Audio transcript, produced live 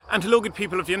And hello good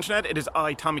people of the internet, it is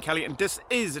I, Tommy Kelly, and this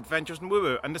is Adventures in Woo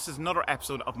Woo, and this is another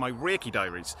episode of my Reiki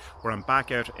Diaries, where I'm back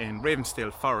out in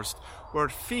Ravensdale Forest, where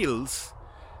it feels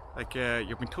like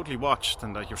you've been totally watched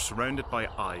and that you're surrounded by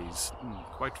eyes.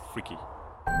 Quite freaky.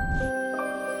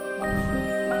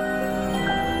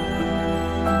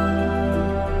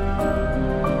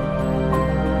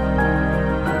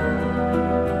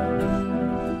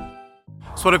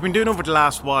 So what I've been doing over the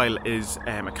last while is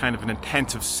a kind of an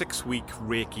intensive 6-week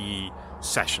Reiki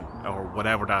session, or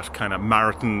whatever that kind of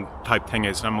marathon type thing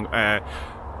is. And I'm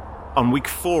on week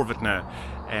 4 of it now.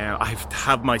 I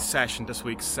have my session, this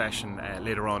week's session,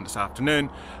 later on this afternoon.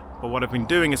 But what I've been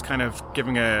doing is kind of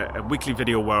giving a weekly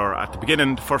video where at the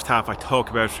beginning, the first half, I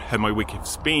talk about how my week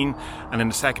has been, and then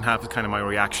the second half is kind of my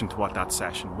reaction to what that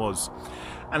session was.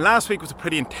 And last week was a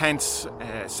pretty intense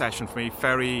session for me,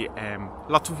 very,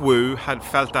 lots of woo, had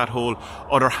felt that whole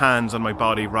other hands on my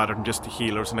body rather than just the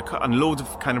healers, and loads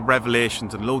of kind of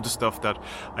revelations and loads of stuff that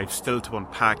I've still to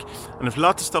unpack. And there's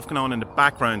lots of stuff going on in the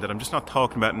background that I'm just not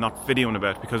talking about and not videoing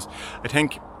about, because I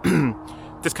think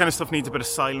this kind of stuff needs a bit of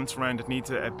silence around it,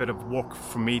 needs a bit of work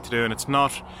for me to do, and it's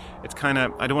kind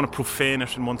of, I don't want to profane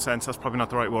it in one sense, that's probably not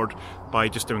the right word, by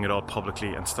just doing it all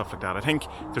publicly and stuff like that. I think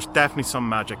there's definitely some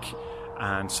magic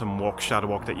and some shadow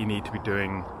work that you need to be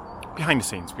doing behind the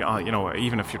scenes, you know,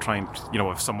 even if you're trying, you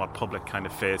know, a somewhat public kind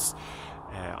of face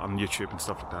on YouTube and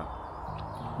stuff like that.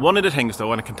 One of the things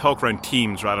though, and I can talk around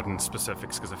themes rather than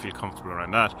specifics because I feel comfortable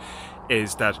around that,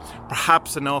 is that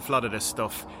perhaps an awful lot of this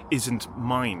stuff isn't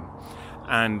mine.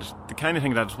 And the kind of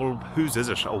thing that is, well, whose is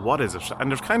it, or what is it?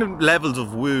 And there's kind of levels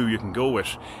of woo you can go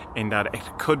with, in that it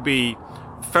could be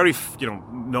very, you know,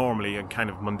 normally and kind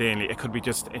of mundanely, it could be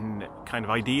just in kind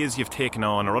of ideas you've taken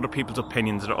on, or other people's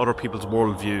opinions, or other people's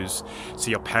worldviews,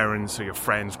 so your parents or your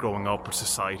friends growing up, or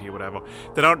society or whatever,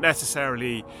 that aren't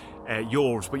necessarily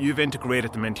yours, but you've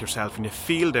integrated them into yourself and you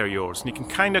feel they're yours. And you can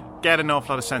kind of get an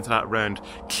awful lot of sense of that around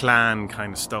clan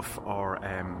kind of stuff, or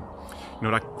you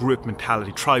know, that group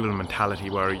mentality, tribal mentality,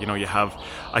 where, you know, you have,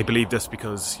 I believe this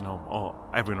because, you know,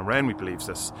 everyone around me believes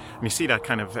this. And you see that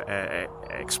kind of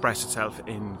express itself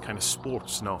in kind of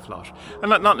sports an awful lot. And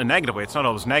not in a negative way, it's not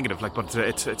always negative, like, but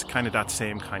it's kind of that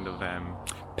same kind of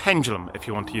pendulum, if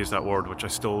you want to use that word, which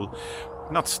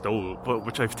but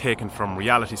which I've taken from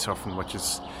reality surfing, which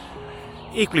is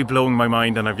equally blowing my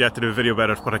mind, and I've yet to do a video about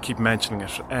it, but I keep mentioning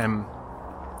it.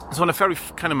 So on a very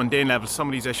kind of mundane level, some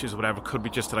of these issues or whatever could be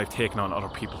just that I've taken on other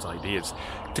people's ideas.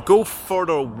 To go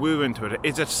further woo into it,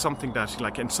 is it something that,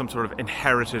 like, in some sort of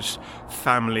inherited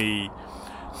family,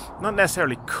 not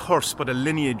necessarily curse, but a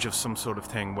lineage of some sort of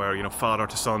thing, where, you know, father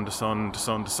to son, to son, to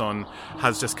son, to son,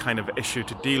 has this kind of issue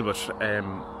to deal with. There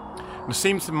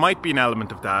seems there might be an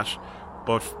element of that,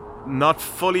 but not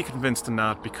fully convinced in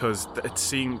that, because it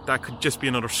seemed that could just be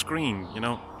another screen, you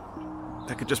know.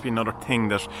 That could just be another thing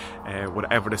that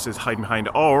whatever this is hiding behind,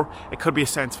 or it could be a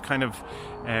sense of kind of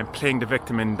playing the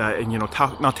victim in that, and, you know,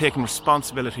 not taking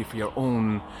responsibility for your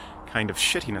own kind of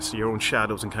shittiness, your own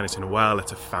shadows, and kind of saying, well,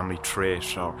 it's a family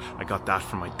trait, or I got that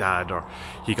from my dad, or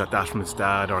he got that from his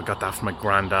dad, or I got that from my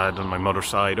granddad on my mother's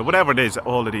side, or whatever it is,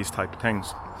 all of these type of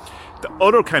things. The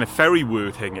other kind of fairy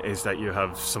woo thing is that you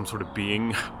have some sort of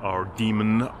being or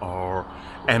demon or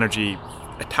energy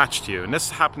attached to you, and this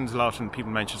happens a lot, and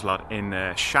people mention a lot in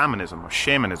shamanism,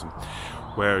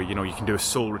 where, you know, you can do a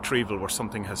soul retrieval where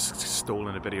something has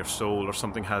stolen a bit of your soul, or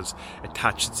something has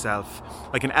attached itself,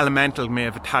 like an elemental may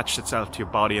have attached itself to your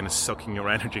body and is sucking your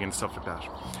energy and stuff like that.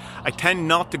 I tend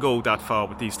not to go that far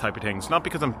with these type of things, not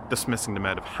because I'm dismissing them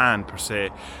out of hand per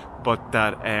se, but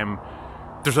that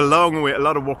there's a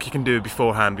lot of work you can do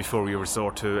beforehand before you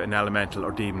resort to an elemental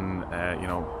or demon, you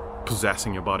know,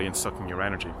 possessing your body and sucking your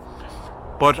energy.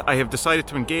 But I have decided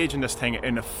to engage in this thing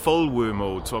in a full woo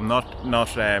mode, so I'm not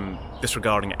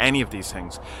disregarding any of these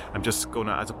things. I'm just going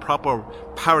to, as a proper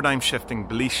paradigm shifting,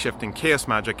 belief shifting chaos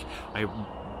magic, I'm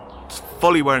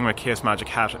fully wearing my chaos magic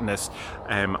hat in this.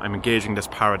 I'm engaging this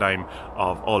paradigm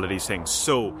of all of these things.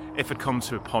 So if it comes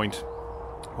to a point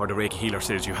where the Reiki healer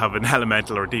says you have an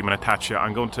elemental or a demon attached to you,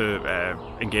 I'm going to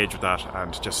engage with that,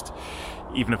 and just,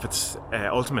 even if it's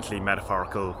ultimately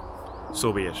metaphorical,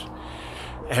 so be it.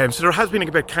 So there has been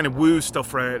a bit kind of woo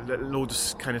stuff around,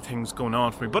 loads of kind of things going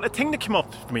on for me. But a thing that came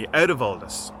up for me out of all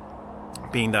this,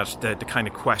 being that the kind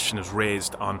of question is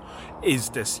raised on,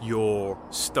 is this your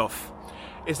stuff,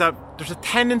 is that there's a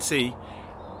tendency,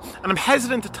 and I'm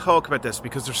hesitant to talk about this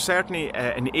because there's certainly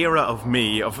an era of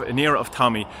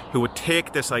Tommy, who would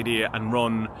take this idea and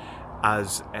run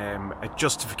as a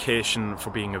justification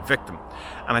for being a victim.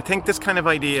 And I think this kind of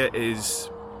idea is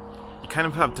you kind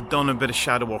of have to done a bit of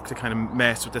shadow work to kind of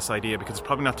mess with this idea, because it's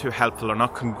probably not too helpful or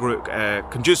not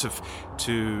conducive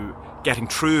to getting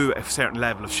through a certain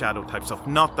level of shadow type stuff.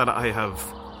 Not that I have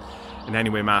in any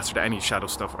way mastered any shadow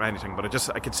stuff or anything, but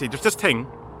I can see there's this thing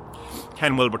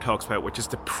Ken Wilber talks about, which is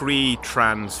the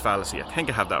pre-trans fallacy. I think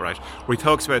I have that right, where he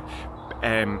talks about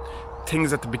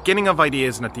things at the beginning of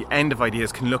ideas and at the end of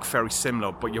ideas can look very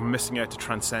similar, but you're missing out to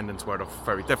transcendence where they're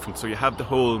very different. So you have the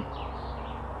whole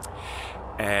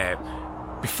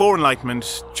before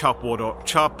enlightenment, chop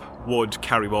wood,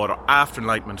 carry water. After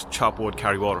enlightenment, chop wood,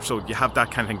 carry water. So you have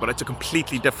that kind of thing, but it's a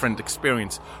completely different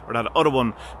experience. Or that other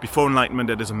one, before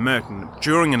enlightenment, it is a mountain.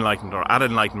 During enlightenment or at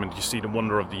enlightenment, you see the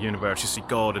wonder of the universe, you see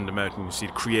God in the mountain, you see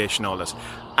the creation, all this.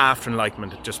 After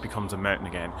enlightenment, it just becomes a mountain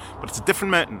again. But it's a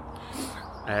different mountain.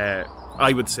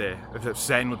 I would say,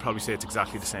 Zen would probably say it's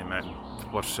exactly the same mountain,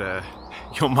 but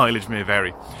your mileage may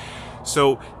vary.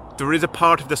 So there is a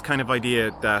part of this kind of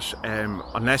idea that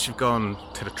unless you've gone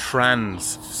to the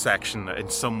trans section in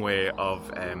some way of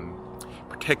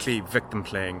particularly victim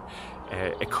playing,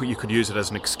 you could use it as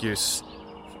an excuse,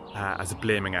 as a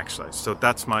blaming exercise. So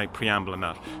that's my preamble on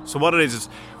that. So what it is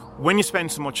when you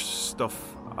spend so much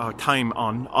time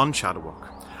on shadow work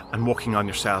and working on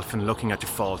yourself and looking at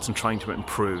your faults and trying to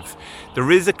improve,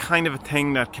 there is a kind of a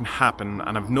thing that can happen,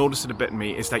 and I've noticed it a bit in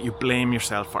me, is that you blame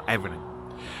yourself for everything.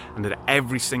 And that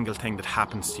every single thing that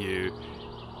happens to you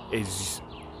is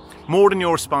more than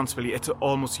your responsibility, it's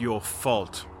almost your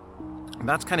fault. And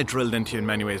that's kind of drilled into you in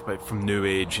many ways from New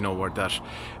Age, where that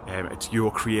it's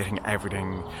you're creating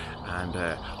everything, and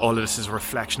all of this is a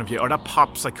reflection of you. Or that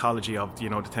pop psychology of,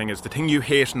 the thing is, the thing you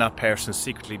hate in that person is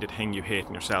secretly the thing you hate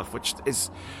in yourself, which is,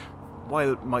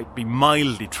 while it might be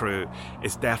mildly true,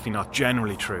 is definitely not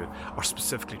generally true or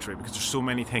specifically true, because there's so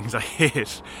many things I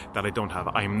hate that I don't have.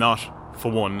 I'm not,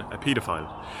 for one, a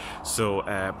paedophile. So,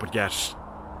 but yet,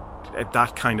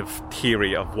 that kind of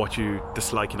theory of what you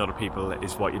dislike in other people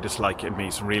is what you dislike in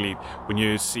me. So really, when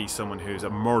you see someone who's a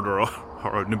murderer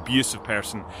or an abusive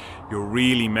person, you're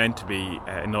really meant to be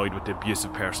annoyed with the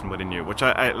abusive person within you, which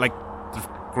I like. There's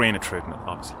a grain of truth in it,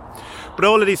 obviously. But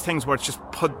all of these things where it's just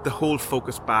put the whole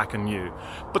focus back on you.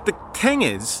 But the thing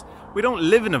is, we don't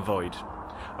live in a void.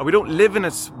 Or we don't live in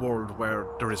a world where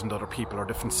there isn't other people or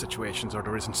different situations, or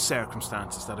there isn't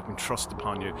circumstances that have been thrust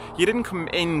upon you. You didn't come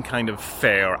in kind of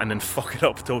fair and then fuck it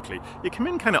up totally. You came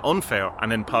in kind of unfair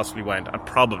and then possibly went and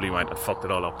probably went and fucked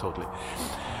it all up totally.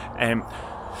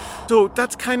 So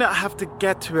that's kind of, I have to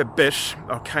get to a bit,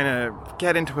 or kind of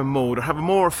get into a mode, or have a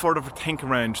more sort of a think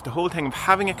around the whole thing of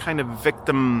having a kind of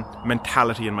victim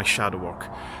mentality in my shadow work,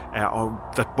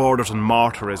 or that borders on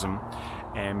martyrism,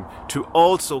 to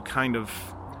also kind of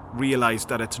realise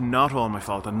that it's not all my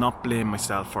fault and not blame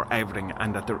myself for everything,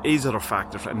 and that there is other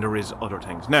factors and there is other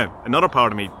things. Now, another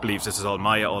part of me believes this is all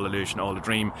Maya, all illusion, all a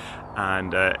dream,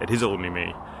 and it is only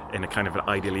me in a kind of an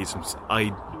idealism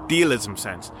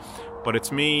sense. But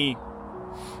it's me.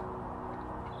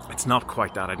 It's not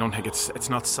quite that. I don't think it's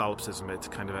not solipsism. It's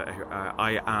kind of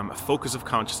I am a focus of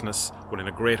consciousness within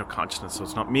a greater consciousness. So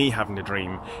it's not me having the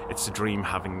dream. It's the dream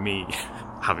having me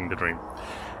having the dream.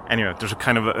 Anyway, there's a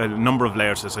kind of a number of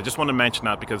layers to this. I just want to mention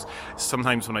that because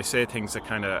sometimes when I say things that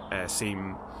kind of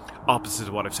seem opposite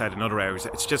of what I've said in other areas,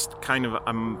 it's just kind of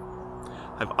I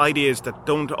have ideas that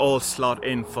don't all slot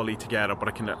in fully together, but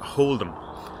I can hold them.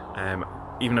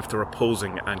 Even if they're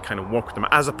opposing, and kind of work with them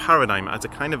as a paradigm, as a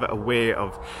kind of a way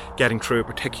of getting through a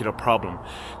particular problem.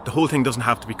 The whole thing doesn't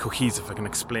have to be cohesive. It can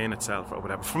explain itself or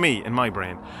whatever. For me, in my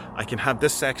brain, I can have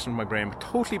this section of my brain which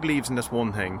totally believes in this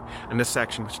one thing, and this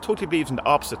section which totally believes in the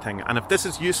opposite thing. And if this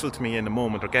is useful to me in the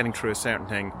moment or getting through a certain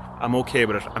thing, I'm okay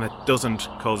with it, and it doesn't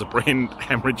cause a brain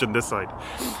hemorrhage on this side.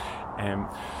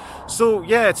 So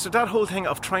that whole thing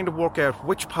of trying to work out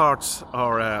which parts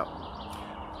are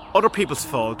other people's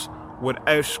fault,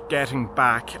 without getting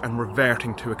back and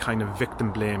reverting to a kind of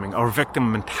victim blaming or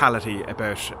victim mentality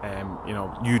about,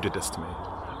 you did this to me,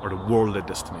 or the world did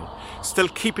this to me. Still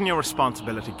keeping your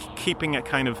responsibility, keeping a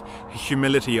kind of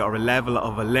humility or a level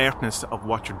of alertness of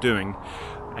what you're doing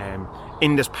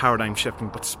in this paradigm shifting,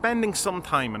 but spending some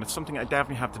time, and it's something I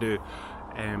definitely have to do,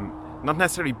 not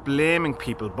necessarily blaming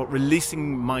people, but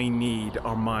releasing my need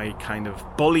or my kind of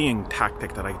bullying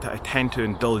tactic that I tend to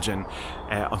indulge in,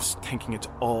 of thinking it's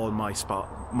all my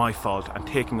fault, and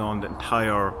taking on the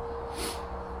entire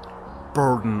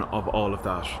burden of all of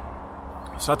that.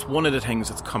 So that's one of the things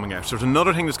that's coming out. So there's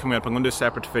another thing that's coming up. I'm going to do a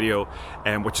separate video,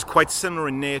 which is quite similar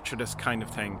in nature, this kind of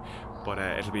thing. But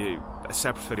it'll be a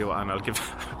separate video, and I'll give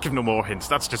no more hints.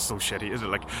 That's just so shitty, isn't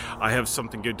it? Like, I have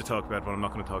something good to talk about, but I'm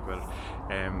not going to talk about it.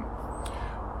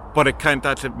 But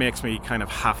that makes me kind of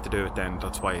have to do it then.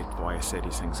 That's why I say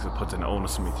these things, because it puts an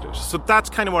onus on me to do it. So that's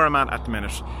kind of where I'm at the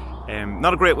minute.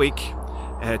 Not a great week,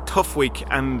 a tough week,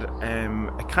 and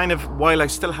while I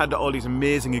still had all these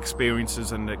amazing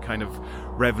experiences and the kind of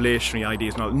revelationary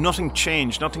ideas and all, nothing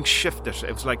changed, nothing shifted.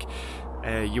 It was like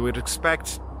you would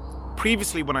expect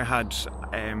previously when I had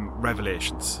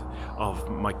revelations of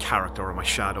my character or my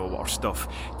shadow or stuff,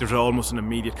 there's almost an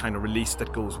immediate kind of release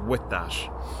that goes with that.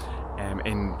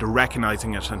 In the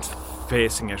recognising it and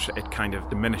facing it, it kind of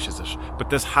diminishes it.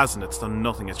 But this hasn't, it's done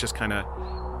nothing. It's just kind of,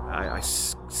 I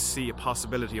see a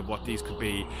possibility of what these could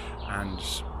be, and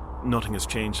nothing has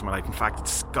changed in my life. In fact,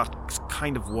 it's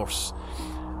kind of worse.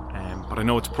 But I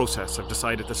know it's a process. I've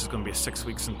decided this is going to be a 6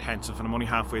 weeks intensive, and I'm only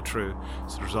halfway through,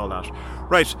 so there's all that.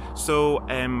 Right, so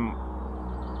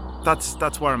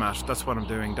that's where I'm at, that's what I'm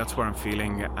doing, that's where I'm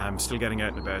feeling. I'm still getting out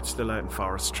and about, still out in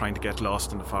forest, trying to get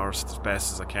lost in the forest as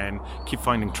best as I can. Keep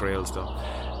finding trails though.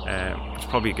 It's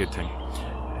probably a good thing.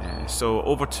 So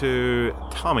over to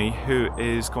Tommy, who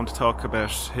is going to talk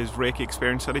about his Reiki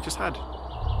experience that he just had.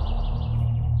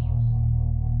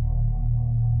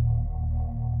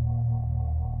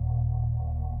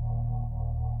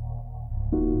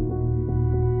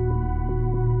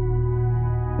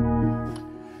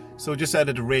 So just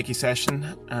added a Reiki session,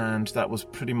 and that was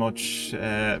pretty much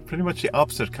the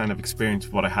opposite kind of experience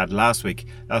of what I had last week.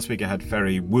 Last week I had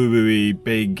very woo-woo-y,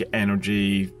 big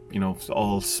energy,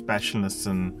 all specialness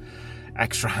and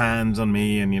extra hands on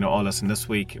me and, all this. And this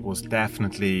week it was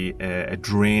definitely a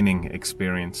draining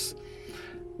experience,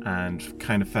 and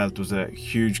kind of felt there was a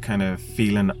huge kind of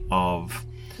feeling of...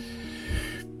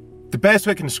 The best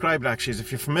way I can describe it actually is,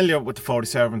 if you're familiar with the 40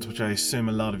 servants, which I assume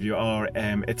a lot of you are,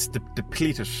 it's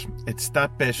depleted. It's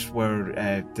that bit where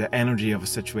the energy of a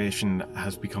situation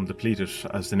has become depleted,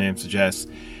 as the name suggests.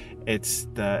 It's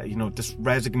this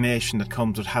resignation that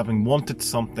comes with having wanted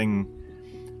something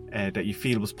that you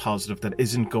feel was positive that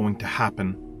isn't going to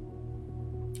happen.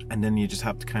 And then you just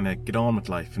have to kind of get on with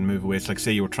life and move away. It's like,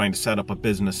 say you were trying to set up a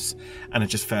business and it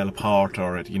just fell apart,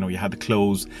 or you had to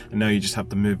close, and now you just have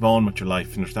to move on with your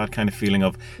life. And there's that kind of feeling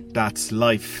of, that's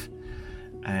life.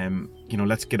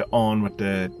 Let's get on with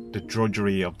the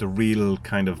drudgery of the real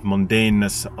kind of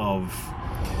mundaneness of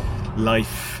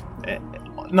life.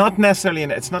 Not necessarily,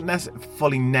 it's not necessarily a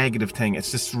fully negative thing.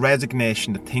 It's just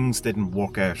resignation that things didn't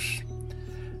work out,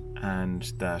 and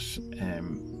that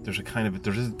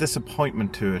there's a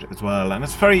disappointment to it as well. And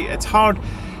it's hard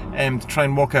to try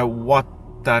and work out what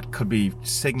that could be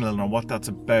signaling or what that's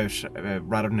about,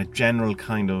 rather than a general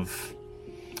kind of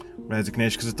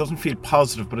resignation, because it doesn't feel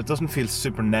positive, but it doesn't feel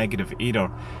super negative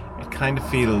either. It kind of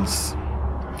feels,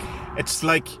 it's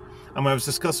like, and when I was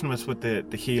discussing this with the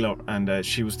healer, and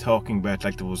she was talking about,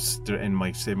 like, there in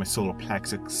my solar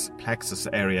plexus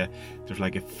area, there's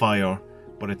like a fire,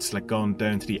 but it's like gone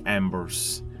down to the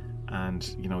embers,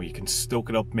 and you can stoke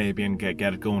it up maybe and get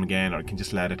it going again, or you can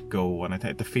just let it go. And I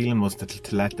think the feeling was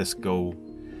to let this go,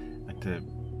 and to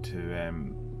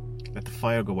let the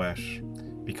fire go out,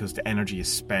 because the energy is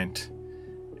spent.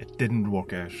 It didn't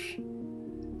work out.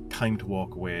 Time to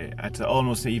walk away. It's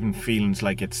almost even feelings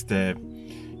like it's the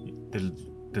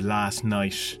last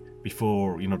night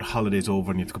before the holiday's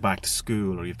over, and you have to go back to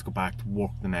school, or you have to go back to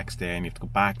work the next day, and you have to go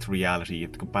back to reality. You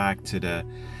have to go back to the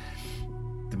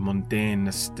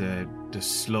mundaneness, the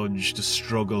sludge, the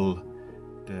struggle,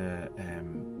 the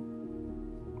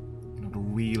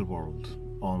real world,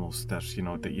 almost, that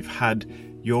that you've had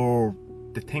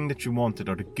the thing that you wanted,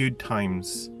 or the good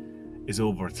times, is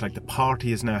over. It's like the party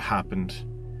has now happened,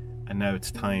 and now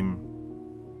it's time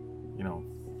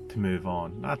to move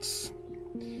on. That's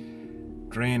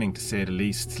draining, to say the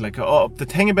least. Like, the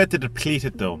thing about the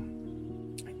depleted though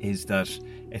is that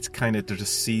it's kind of, there's a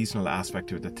seasonal aspect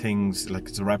to it. The things, like,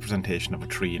 it's a representation of a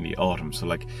tree in the autumn, so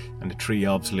like, and the tree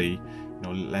obviously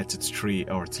lets its tree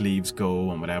or its leaves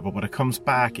go and whatever, but it comes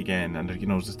back again, and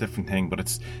there's this different thing, but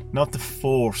it's not the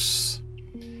force,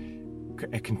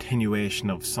 a continuation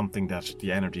of something that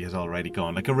the energy has already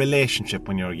gone. Like a relationship,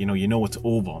 when you're it's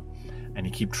over, and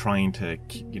you keep trying to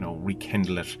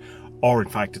rekindle it, or in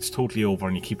fact it's totally over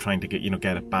and you keep trying to get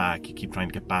it back. You keep trying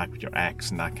to get back with your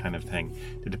ex and that kind of thing.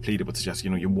 The depleted would suggest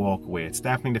you walk away. It's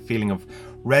definitely the feeling of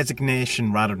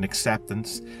resignation rather than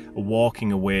acceptance, a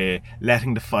walking away,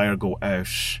 letting the fire go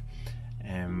out,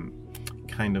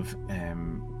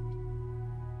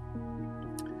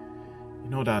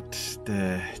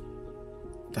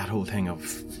 that whole thing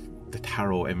of the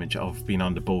tarot image of being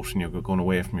on the boat and you're going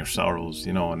away from your sorrows,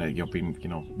 and you're being,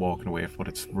 walking away, but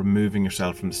it's removing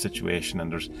yourself from the situation, and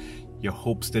there's your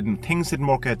hopes things didn't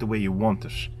work out the way you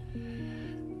wanted.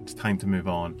 It's time to move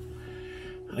on.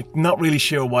 like not really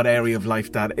sure what area of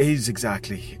life that is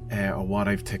exactly, or what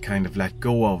I've to kind of let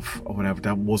go of or whatever.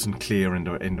 That wasn't clear in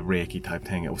the Reiki type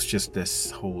thing. It was just the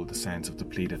sense of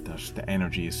depleted, that the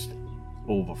energy is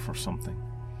over for something.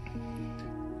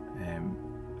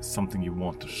 Something you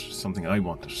wanted, something I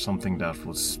wanted, something that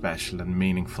was special and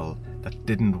meaningful that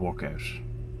didn't work out.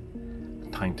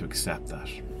 Time to accept that.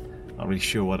 Not really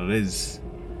sure what it is.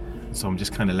 So I'm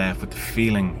just kind of left with the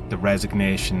feeling, the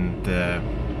resignation, the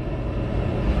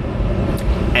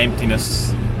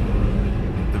emptiness,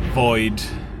 the void.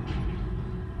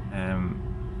 And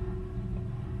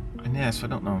yes, I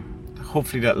don't know.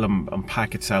 Hopefully that'll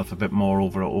unpack itself a bit more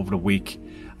over the week.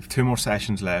 I've 2 more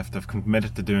sessions left. I've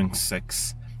committed to doing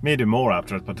 6. May do more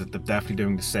after it, but they're definitely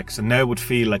doing the 6. And now would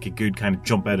feel like a good kind of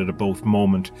jump out of the boat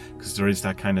moment, because there is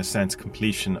that kind of sense of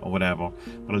completion or whatever.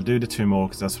 But I'll do the 2 more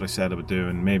because that's what I said I would do.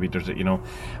 And maybe there's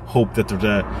hope that there's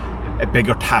a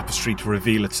bigger tapestry to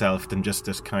reveal itself than just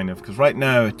this kind of. Because right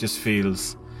now it just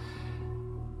feels.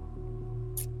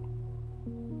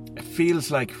 It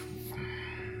feels like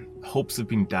hopes have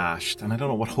been dashed, and I don't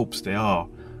know what hopes they are.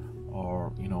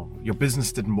 Or, your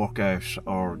business didn't work out,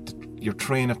 or your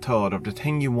train of thought, or the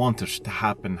thing you wanted to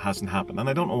happen hasn't happened. And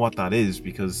I don't know what that is,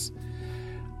 because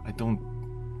I don't.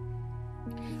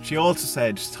 She also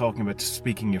said, talking about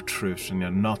speaking your truth, and you're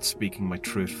not speaking my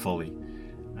truth fully.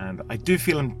 And I do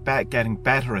feel I'm getting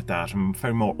better at that. I'm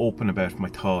very more open about my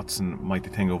thoughts and my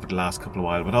thing over the last couple of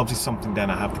while. But obviously something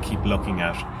then I have to keep looking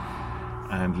at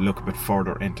and look a bit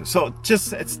further into. So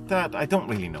it's that, I don't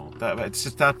really know. It's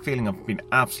just that feeling of being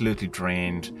absolutely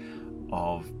drained,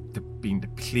 of being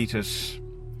depleted,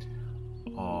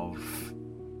 of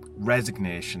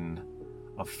resignation,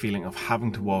 of feeling of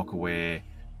having to walk away,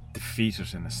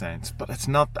 defeated in a sense. But it's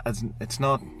not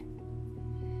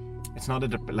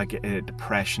like a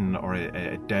depression or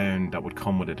a down that would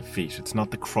come with a defeat. It's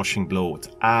not the crushing blow. It's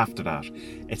after that.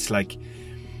 It's like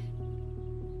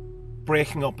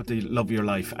breaking up with the love of your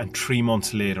life, and 3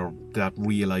 months later that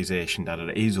realization that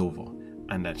it is over,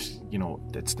 and that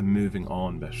it's the moving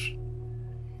on bit.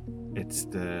 It's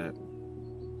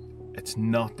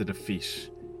not the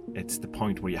defeat. It's the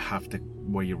point where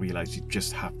you realize you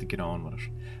just have to get on with it.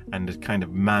 And the kind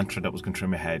of mantra that was going through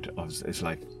my head is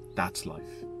like, that's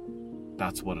life.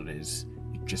 That's what it is.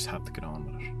 You just have to get on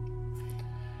with it.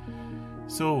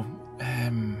 So,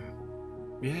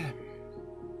 yeah.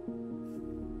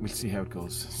 We'll see how it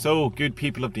goes. So, good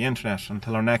people of the internet,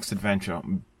 until our next adventure,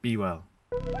 be well.